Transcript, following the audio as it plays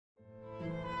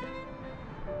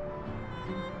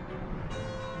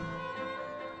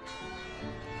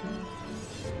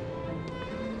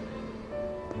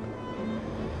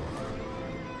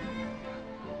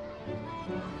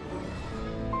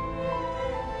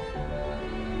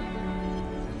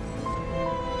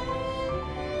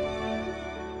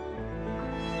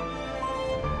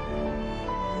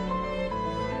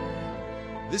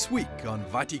This week on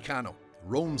Vaticano,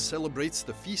 Rome celebrates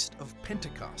the feast of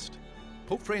Pentecost.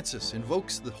 Pope Francis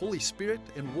invokes the Holy Spirit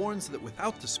and warns that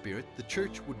without the Spirit, the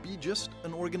Church would be just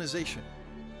an organization.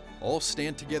 All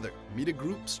stand together, meet a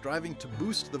group striving to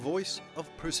boost the voice of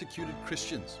persecuted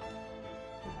Christians.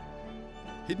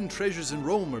 Hidden treasures in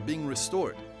Rome are being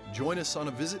restored. Join us on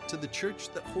a visit to the church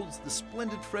that holds the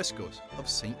splendid frescoes of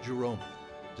Saint Jerome.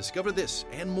 Discover this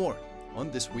and more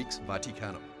on this week's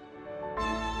Vaticano.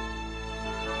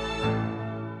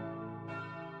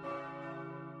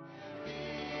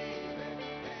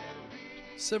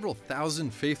 Several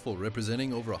thousand faithful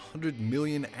representing over 100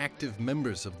 million active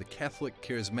members of the Catholic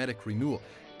Charismatic Renewal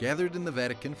gathered in the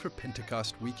Vatican for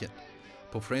Pentecost weekend.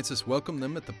 Pope Francis welcomed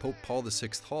them at the Pope Paul VI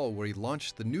Hall, where he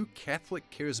launched the new Catholic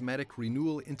Charismatic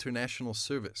Renewal International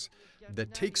Service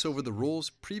that takes over the roles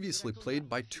previously played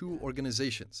by two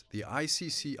organizations, the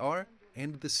ICCR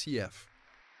and the CF.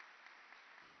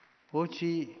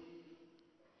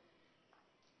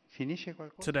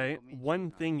 Today,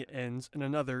 one thing ends and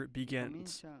another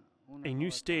begins. A new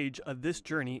stage of this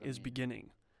journey is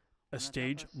beginning. A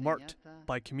stage marked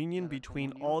by communion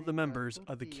between all the members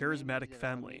of the charismatic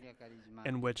family,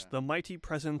 in which the mighty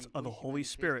presence of the Holy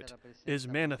Spirit is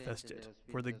manifested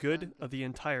for the good of the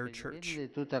entire Church.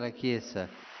 The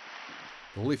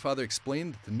Holy Father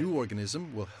explained that the new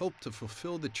organism will help to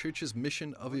fulfill the Church's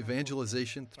mission of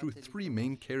evangelization through three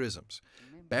main charisms: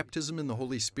 baptism in the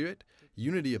Holy Spirit,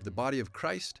 unity of the body of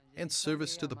Christ, and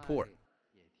service to the poor.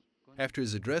 After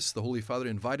his address, the Holy Father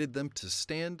invited them to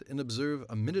stand and observe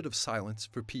a minute of silence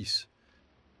for peace.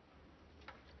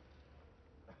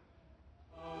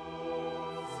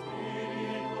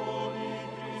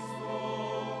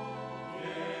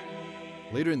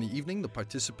 Later in the evening, the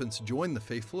participants joined the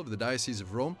faithful of the Diocese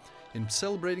of Rome in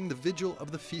celebrating the vigil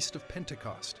of the Feast of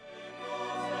Pentecost.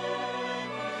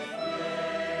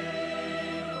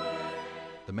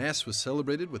 The Mass was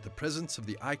celebrated with the presence of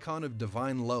the icon of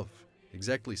divine love.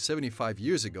 Exactly 75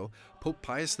 years ago, Pope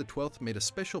Pius XII made a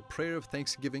special prayer of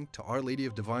thanksgiving to Our Lady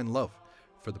of Divine Love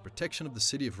for the protection of the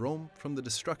city of Rome from the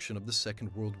destruction of the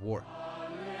Second World War.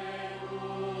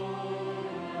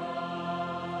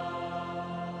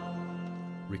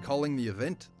 Recalling the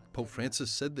event, Pope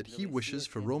Francis said that he wishes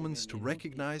for Romans to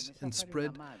recognize and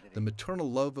spread the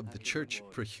maternal love of the Church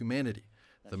for humanity,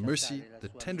 the mercy, the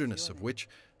tenderness of which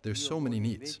there's so many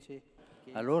needs.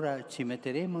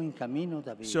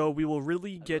 So we will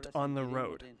really get on the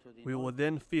road. We will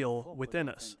then feel within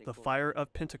us the fire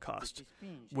of Pentecost,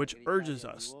 which urges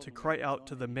us to cry out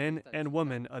to the men and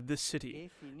women of this city,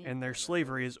 and their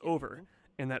slavery is over,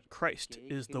 and that Christ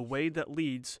is the way that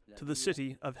leads to the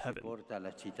city of heaven.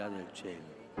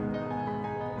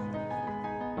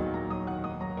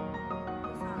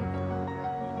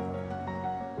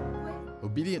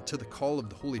 Obedient to the call of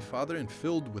the Holy Father and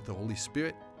filled with the Holy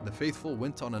Spirit, the faithful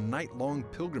went on a night-long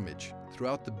pilgrimage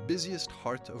throughout the busiest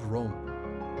heart of Rome.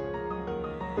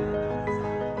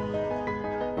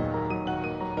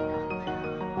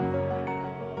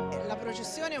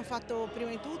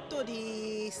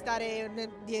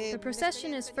 The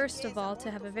procession is first of all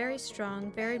to have a very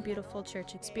strong, very beautiful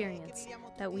church experience,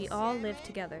 that we all live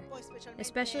together,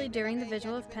 especially during the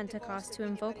Vigil of Pentecost, to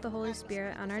invoke the Holy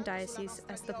Spirit on our diocese,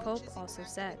 as the Pope also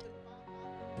said.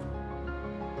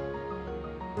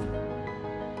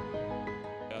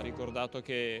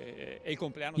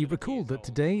 He recalled that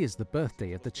today is the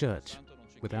birthday of the Church.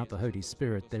 Without the Holy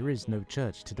Spirit, there is no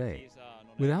Church today.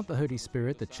 Without the Holy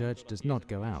Spirit, the Church does not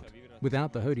go out.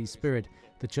 Without the Holy Spirit,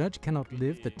 the Church cannot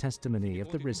live the testimony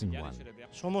of the Risen One.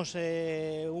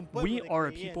 We are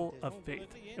a people of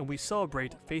faith, and we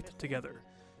celebrate faith together.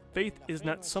 Faith is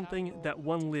not something that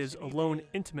one lives alone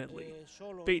intimately.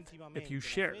 Faith, if you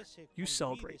share, you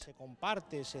celebrate.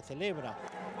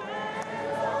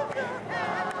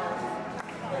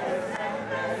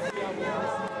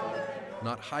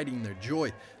 Not hiding their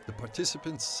joy, the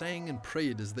participants sang and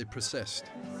prayed as they processed.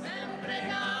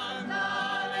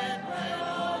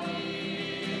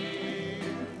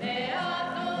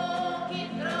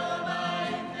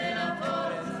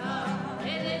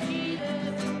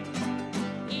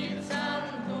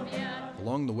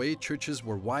 Along the way, churches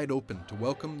were wide open to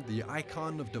welcome the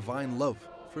icon of divine love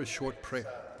for a short prayer.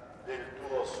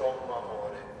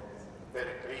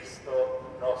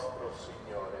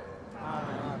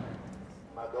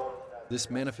 This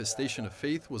manifestation of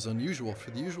faith was unusual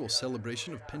for the usual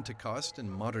celebration of Pentecost in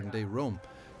modern-day Rome.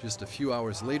 Just a few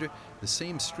hours later, the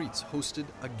same streets hosted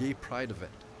a gay pride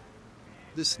event.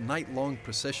 This night-long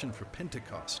procession for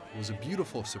Pentecost was a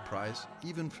beautiful surprise,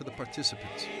 even for the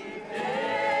participants.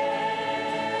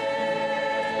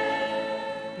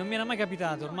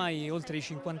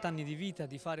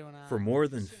 For more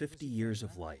than 50 years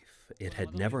of life, it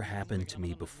had never happened to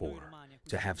me before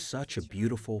to have such a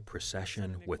beautiful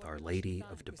procession with Our Lady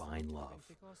of Divine Love,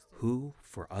 who,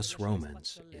 for us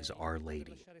Romans, is Our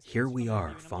Lady. Here we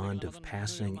are, fond of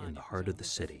passing in the heart of the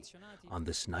city on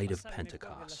this night of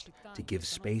Pentecost to give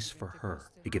space for her,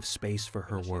 to give space for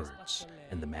her words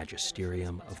and the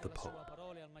magisterium of the Pope.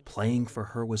 Playing for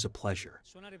her was a pleasure,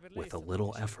 with a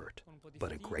little effort,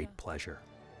 but a great pleasure.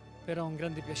 Però un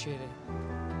grande piacere.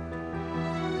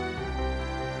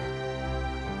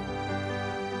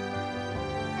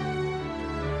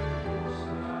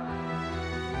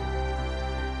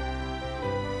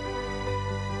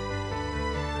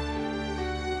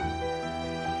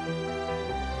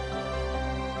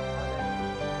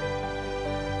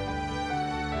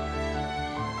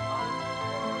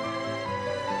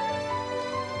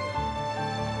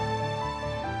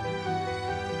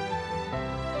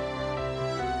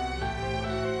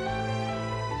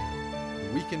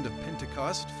 The weekend of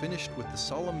Pentecost finished with the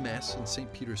solemn Mass in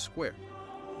St. Peter's Square.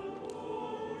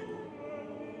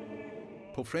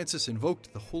 Pope Francis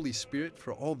invoked the Holy Spirit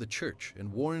for all the Church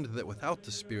and warned that without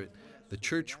the Spirit, the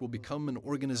Church will become an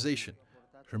organization.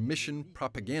 Her mission,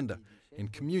 propaganda,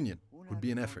 and communion would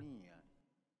be an effort.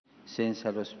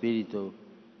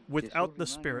 Without the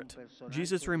Spirit,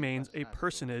 Jesus remains a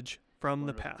personage from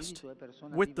the past.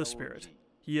 With the Spirit,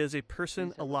 he is a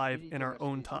person alive in our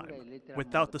own time.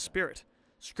 Without the Spirit,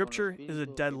 Scripture is a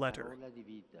dead letter.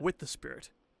 With the Spirit,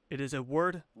 it is a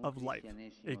word of life.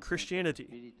 A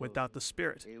Christianity without the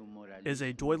Spirit is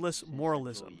a joyless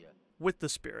moralism. With the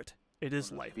Spirit, it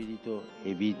is life.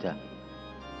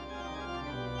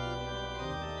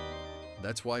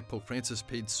 That's why Pope Francis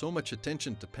paid so much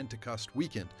attention to Pentecost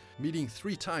weekend, meeting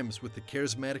 3 times with the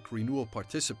charismatic renewal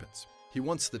participants. He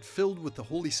wants that filled with the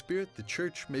Holy Spirit, the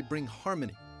Church may bring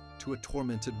harmony to a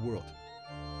tormented world.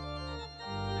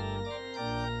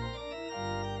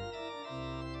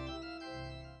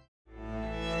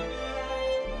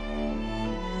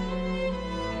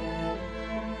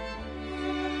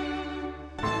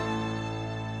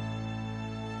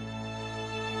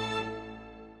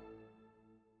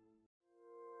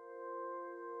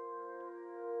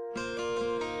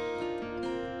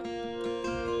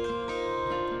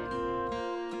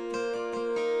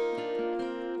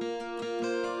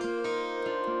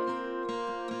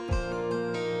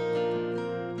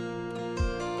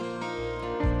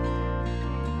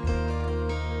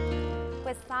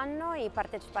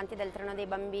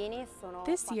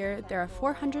 This year, there are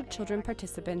 400 children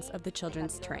participants of the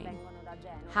children's train.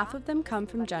 Half of them come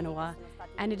from Genoa,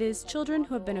 and it is children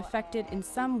who have been affected in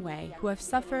some way who have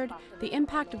suffered the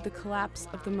impact of the collapse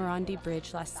of the Morandi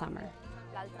Bridge last summer.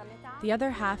 The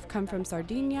other half come from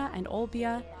Sardinia and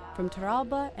Olbia, from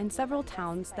Toralba and several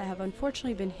towns that have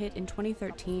unfortunately been hit in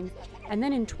 2013 and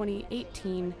then in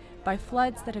 2018 by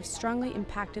floods that have strongly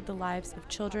impacted the lives of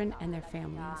children and their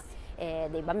families.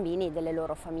 The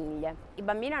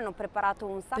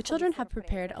children have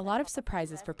prepared a lot of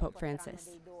surprises for Pope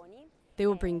Francis. They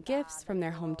will bring gifts from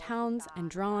their hometowns and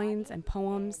drawings and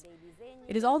poems.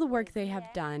 It is all the work they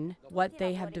have done, what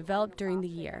they have developed during the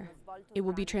year. It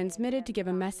will be transmitted to give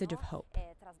a message of hope.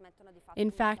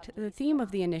 In fact, the theme of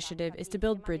the initiative is to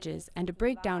build bridges and to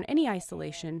break down any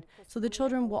isolation, so the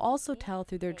children will also tell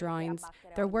through their drawings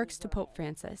their works to Pope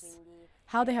Francis,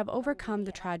 how they have overcome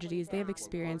the tragedies they have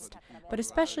experienced, but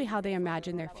especially how they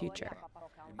imagine their future.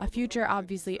 A future,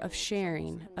 obviously, of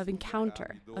sharing, of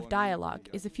encounter, of dialogue,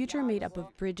 is a future made up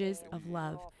of bridges of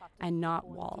love and not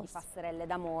walls.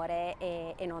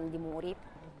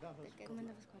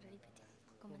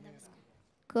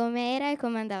 Com'era e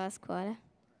come andava a scuola?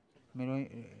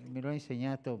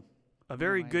 A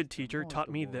very good teacher taught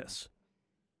me this.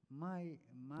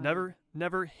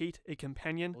 Never hate a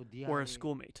companion or a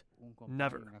schoolmate.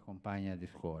 Never.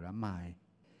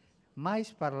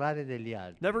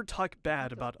 Never talk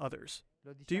bad about others.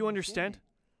 Do you understand?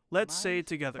 Let's say it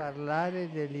together.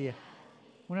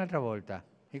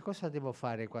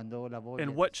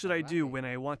 And what should I do when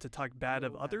I want to talk bad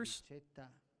of others?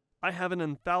 I have an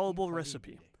infallible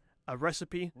recipe. A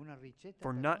recipe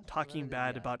for not talking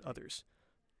bad about others.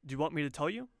 Do you want me to tell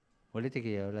you?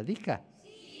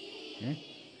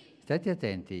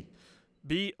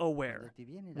 Be aware.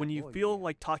 When you feel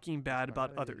like talking bad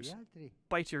about others,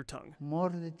 bite your tongue.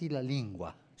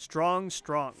 Strong.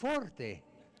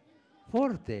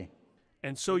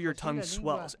 And so your tongue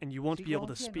swells and you won't be able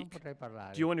to speak.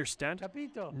 Do you understand?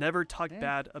 Never talk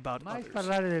bad about others.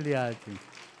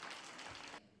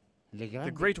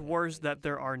 The great wars that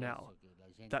there are now,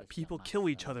 that people kill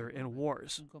each other in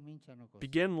wars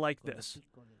begin like this,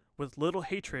 with little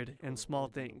hatred and small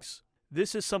things.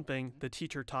 This is something the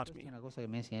teacher taught me.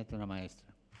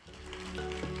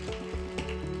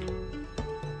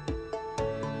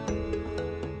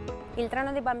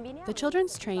 The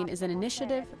Children's Train is an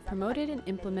initiative promoted and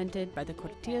implemented by the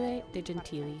Cortile dei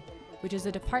Gentili, which is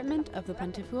a department of the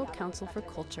Pontifical Council for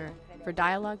Culture for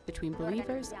dialogue between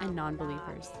believers and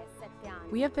non-believers.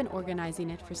 We have been organizing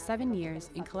it for 7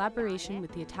 years in collaboration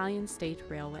with the Italian State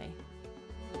Railway.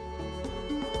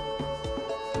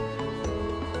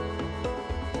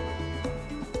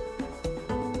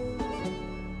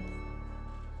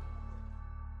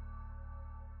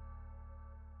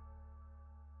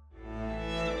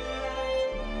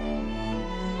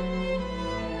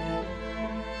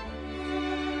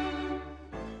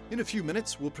 In a few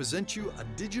minutes, we'll present you a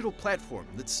digital platform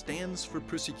that stands for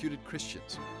persecuted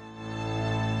Christians.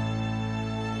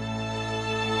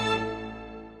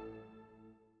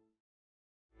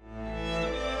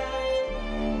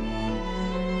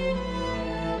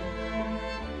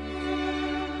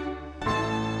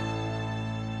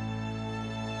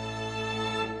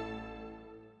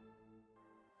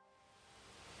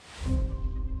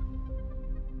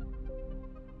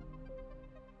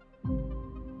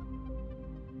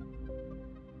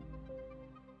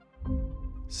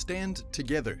 Stand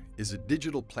Together is a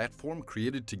digital platform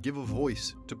created to give a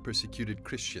voice to persecuted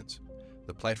Christians.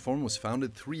 The platform was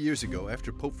founded 3 years ago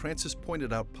after Pope Francis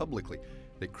pointed out publicly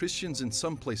that Christians in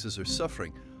some places are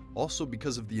suffering, also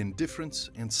because of the indifference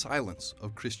and silence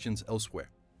of Christians elsewhere.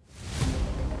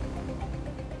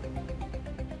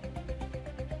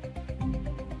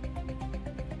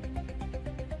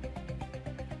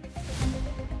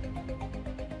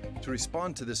 To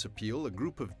respond to this appeal, a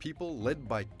group of people led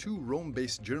by 2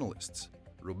 Rome-based journalists,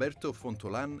 Roberto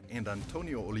Fontolan and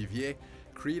Antonio Olivier,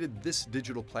 created this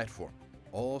digital platform,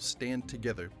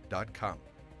 allstandtogether.com,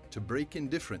 to break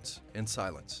indifference and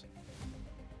silence.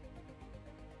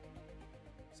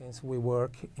 Since we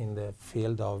work in the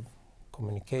field of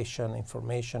communication,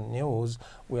 information, news,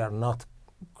 we are not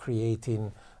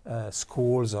creating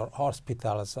schools or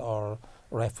hospitals or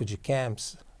refugee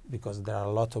camps, because there are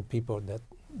a lot of people that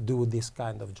do this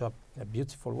kind of job in a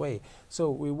beautiful way.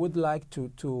 So we would like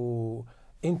to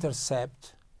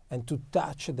intercept and to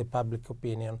touch the public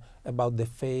opinion about the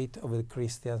fate of the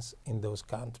Christians in those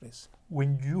countries.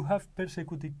 When you have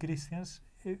persecuted Christians,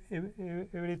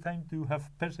 every time you have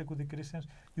persecuted Christians,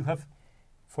 you have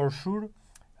for sure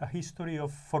a history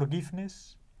of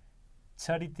forgiveness,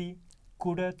 charity,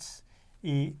 courage,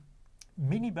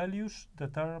 many values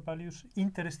that are values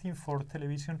interesting for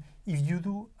television if you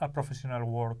do a professional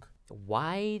work.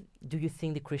 Why do you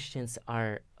think the Christians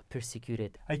are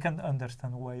persecuted? I can't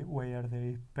understand why are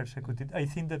they persecuted. I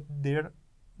think that there are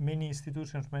many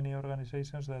institutions, many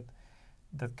organizations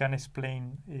that can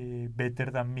explain better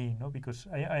than me, no? Because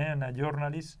I am a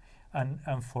journalist,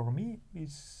 and for me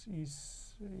it's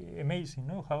amazing,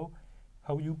 no?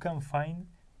 How you can find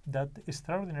that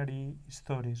extraordinary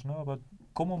stories, no, about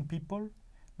common people,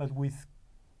 but with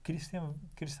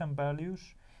Christian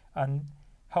values, and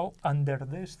how under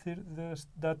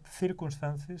that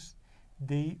circumstances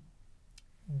they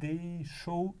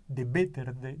show the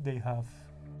better they have.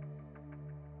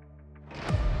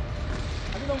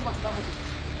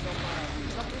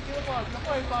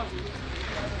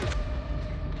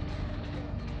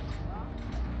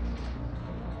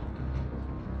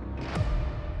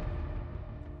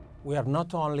 We are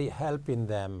not only helping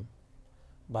them,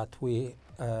 but we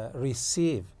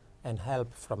receive and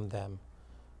help from them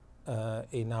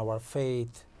in our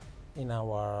faith, in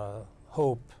our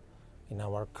hope, in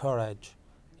our courage,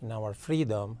 in our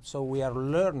freedom. So we are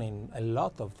learning a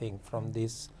lot of things from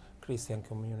these Christian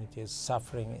communities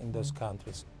suffering in those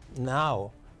countries.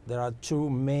 Now, there are 2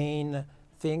 main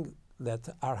things that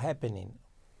are happening.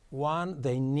 One,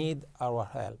 they need our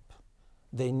help.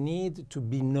 They need to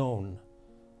be known.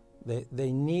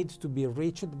 They need to be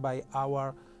reached by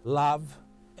our love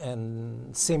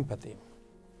and sympathy.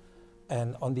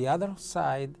 And on the other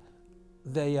side,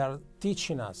 they are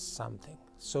teaching us something.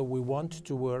 So we want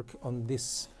to work on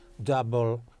this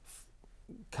double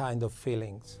kind of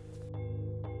feelings.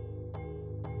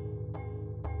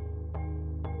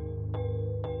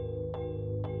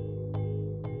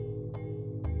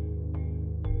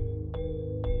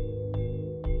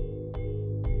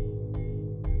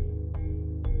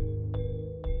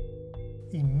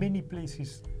 In many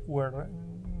places where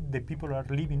the people are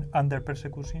living under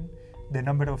persecution, the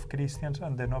number of Christians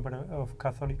and the number of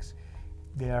Catholics,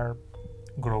 they are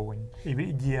growing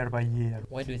year by year.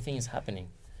 Why do you think it's happening?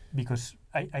 Because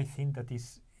I think that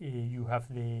is you have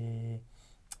the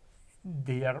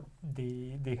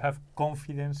they have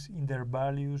confidence in their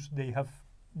values. They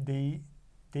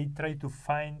try to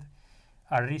find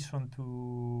a reason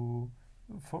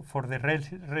for the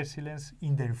resilience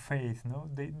in their faith. No,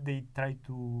 they try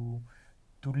to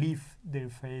live their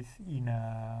faith in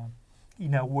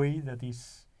a way that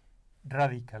is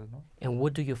radical. No? And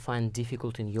what do you find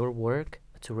difficult in your work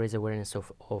to raise awareness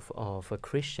of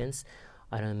Christians?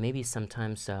 I don't know, maybe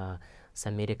sometimes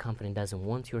some media company doesn't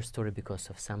want your story because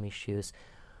of some issues,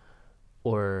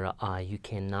 or you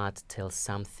cannot tell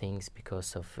some things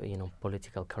because of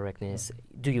political correctness.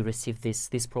 Do you receive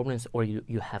these problems, or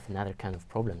you have another kind of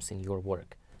problems in your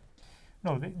work?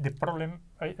 No, the problem,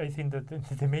 I think that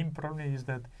the main problem is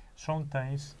that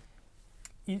sometimes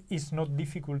it's not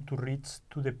difficult to reach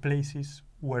to the places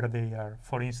where they are.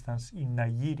 For instance, in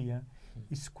Nigeria,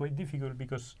 it's quite difficult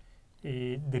because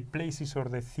the places or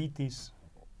the cities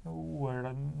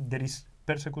where there is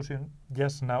persecution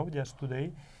just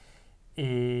today,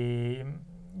 you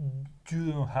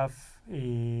don't have,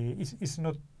 it's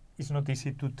not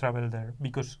easy to travel there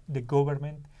because the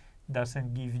government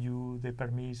doesn't give you the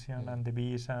permission and the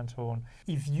visa and so on.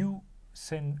 If you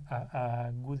send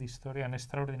a good story, an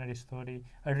extraordinary story,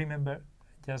 I remember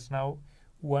just now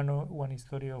one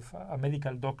story of a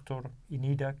medical doctor in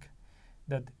Iraq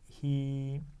that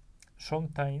he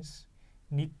sometimes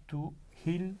need to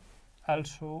heal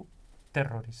also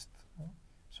terrorists. No?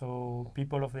 So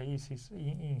people of the ISIS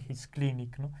in his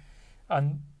clinic. No?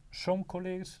 And some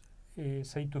colleagues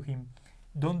say to him,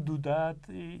 don't do that,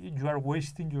 you are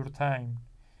wasting your time,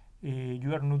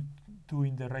 you are not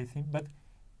doing the right thing. But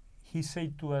he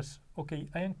said to us, okay,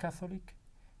 I am Catholic,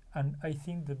 and I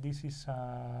think that this is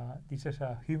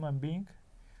a human being,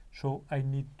 so I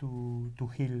need to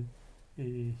heal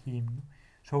him.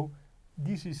 So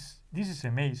this is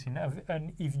amazing,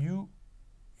 and if you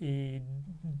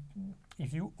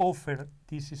offer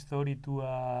this story to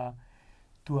a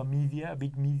media, a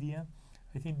big media,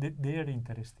 I think that they are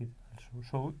interested also.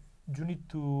 So you need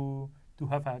to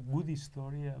have a good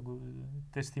story, a good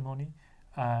testimony,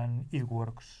 and it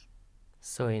works.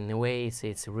 So in a way,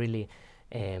 it's really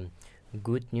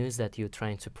good news that you're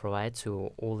trying to provide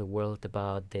to all the world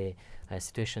about the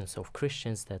situations of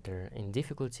Christians that are in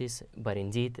difficulties, but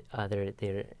indeed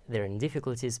they're in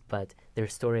difficulties, but their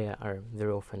story are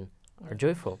very often are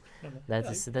joyful.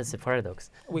 That's a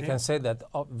paradox. We can say that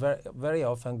very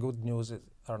often good news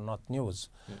are not news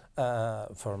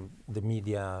from the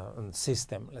media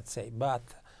system, let's say.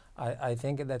 But I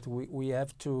think that we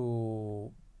have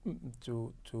to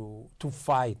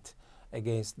fight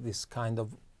against this kind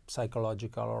of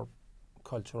psychological or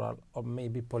cultural or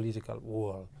maybe political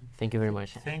war. Thank you very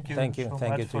much. Thank you. Thank you. So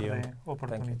Thank much you to for you. the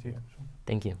opportunity.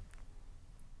 Thank you.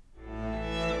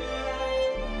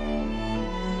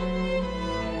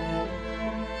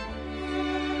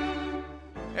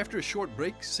 After a short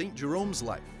break, Saint Jerome's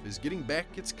life is getting back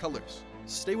its colors.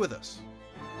 Stay with us.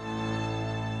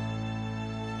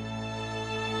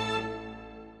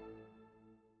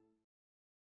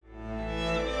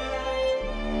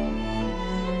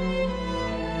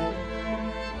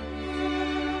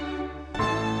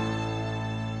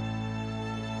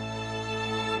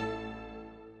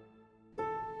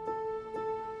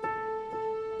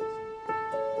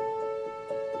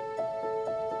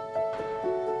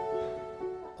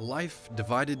 A life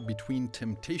divided between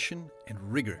temptation and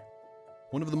rigor.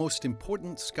 One of the most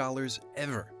important scholars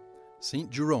ever,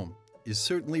 Saint Jerome is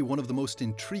certainly one of the most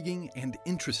intriguing and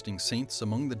interesting saints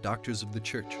among the doctors of the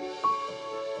Church.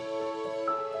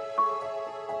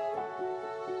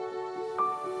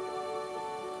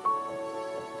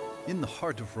 In the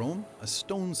heart of Rome, a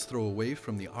stone's throw away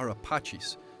from the Ara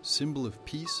Pacis, symbol of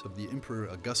peace of the Emperor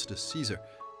Augustus Caesar,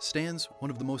 stands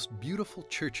one of the most beautiful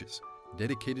churches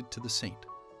dedicated to the saint,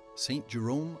 Saint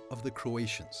Jerome of the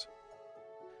Croatians.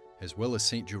 As well as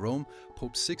Saint Jerome,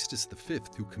 Pope Sixtus V,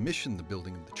 who commissioned the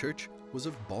building of the church, was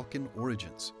of Balkan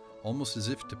origins, almost as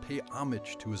if to pay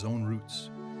homage to his own roots.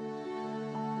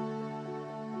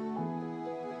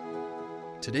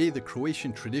 Today, the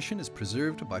Croatian tradition is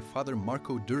preserved by Father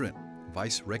Marko Durin,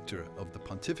 Vice-Rector of the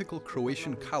Pontifical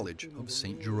Croatian College of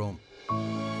Saint Jerome.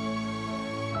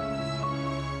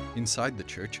 Inside the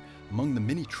church, among the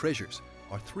many treasures,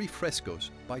 are 3 frescoes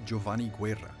by Giovanni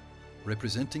Guerra,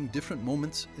 representing different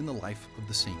moments in the life of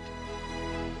the saint.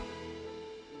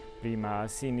 Prima a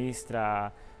sinistra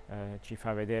ci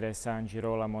fa vedere San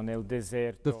Girolamo nel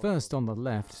deserto. The first on the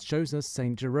left shows us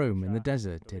Saint Jerome in the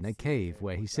desert in a cave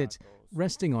where he sits,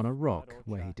 resting on a rock,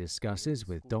 where he discusses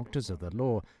with doctors of the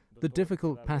law the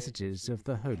difficult passages of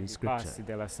the Holy Scripture. Passi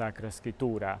della Sacra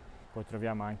Scrittura. Poi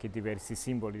troviamo anche diversi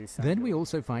simboli di San Then Jerome. we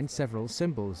also find several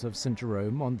symbols of Saint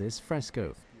Jerome on this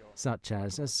fresco, such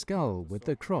as a skull with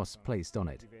the cross placed on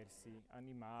it.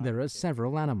 There are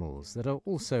several animals that are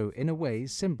also, in a way,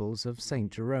 symbols of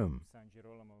Saint Jerome.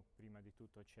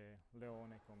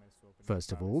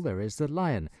 First of all, there is the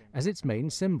lion as its main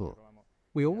symbol.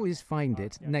 We always find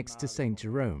it next to Saint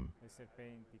Jerome.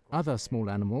 Other small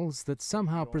animals that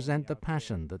somehow present the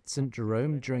passion that Saint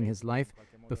Jerome, during his life,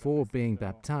 before being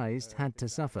baptized, had to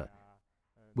suffer,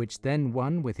 which then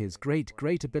won with his great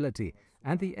ability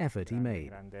and the effort he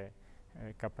made.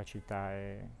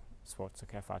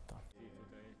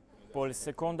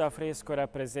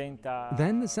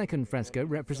 Then the second fresco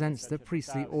represents the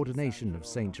priestly ordination of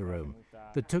Saint Jerome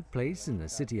that took place in the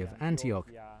city of Antioch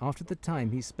after the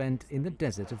time he spent in the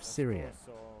desert of Syria.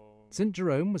 Saint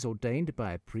Jerome was ordained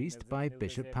by a priest by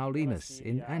Bishop Paulinus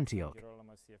in Antioch.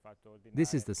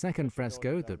 This is the second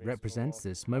fresco that represents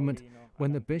this moment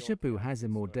when the bishop who has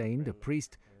him ordained a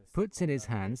priest puts in his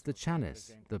hands the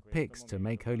chalice, the pyx to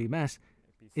make Holy Mass.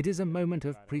 It is a moment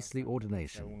of priestly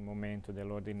ordination.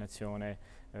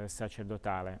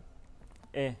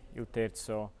 And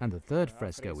the third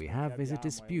fresco we have is a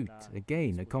dispute,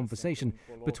 again a conversation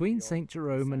between Saint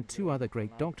Jerome and two other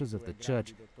great doctors of the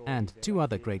Church,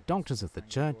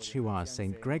 who are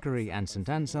Saint Gregory and Saint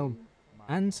Anselm,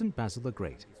 and Saint Basil the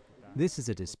Great. This is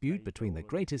a dispute between the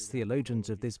greatest theologians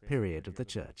of this period of the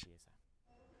Church.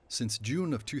 Since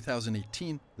June of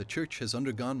 2018, the Church has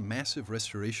undergone massive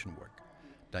restoration work.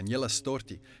 Daniela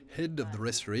Storti, head of the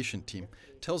restoration team,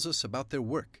 tells us about their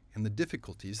work and the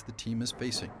difficulties the team is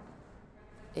facing.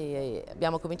 We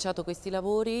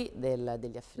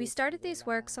started these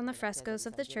works on the frescoes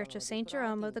of the Church of Saint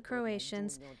Jerome of the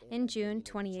Croatians in June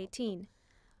 2018.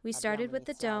 We started with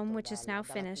the dome, which is now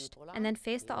finished, and then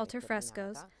faced the altar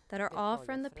frescoes that are all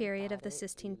from the period of the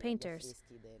Sistine painters.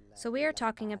 So we are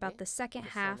talking about the second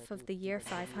half of the year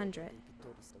 500.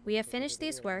 We have finished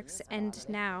these works, and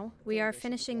now we are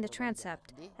finishing the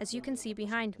transept, as you can see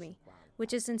behind me,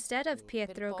 which is instead of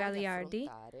Pietro Gagliardi,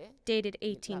 dated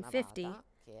 1850,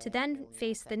 to then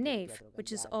face the nave,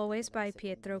 which is always by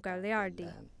Pietro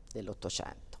Gagliardi.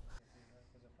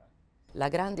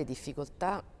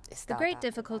 The great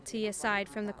difficulty, aside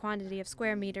from the quantity of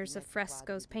square meters of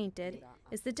frescoes painted,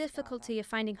 is the difficulty of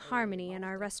finding harmony in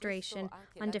our restoration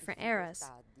on different eras.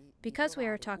 Because we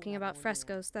are talking about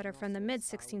frescoes that are from the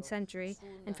mid-16th century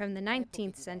and from the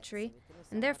 19th century,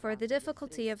 and therefore the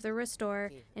difficulty of the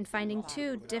restorer in finding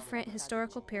two different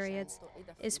historical periods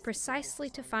is precisely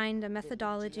to find a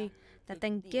methodology that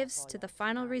then gives to the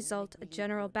final result a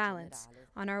general balance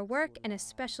on our work and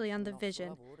especially on the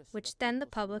vision, which then the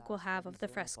public will have of the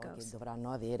frescoes.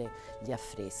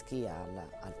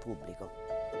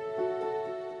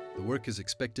 The work is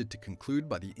expected to conclude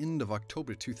by the end of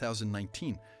October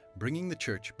 2019, bringing the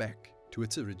church back to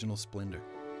its original splendor.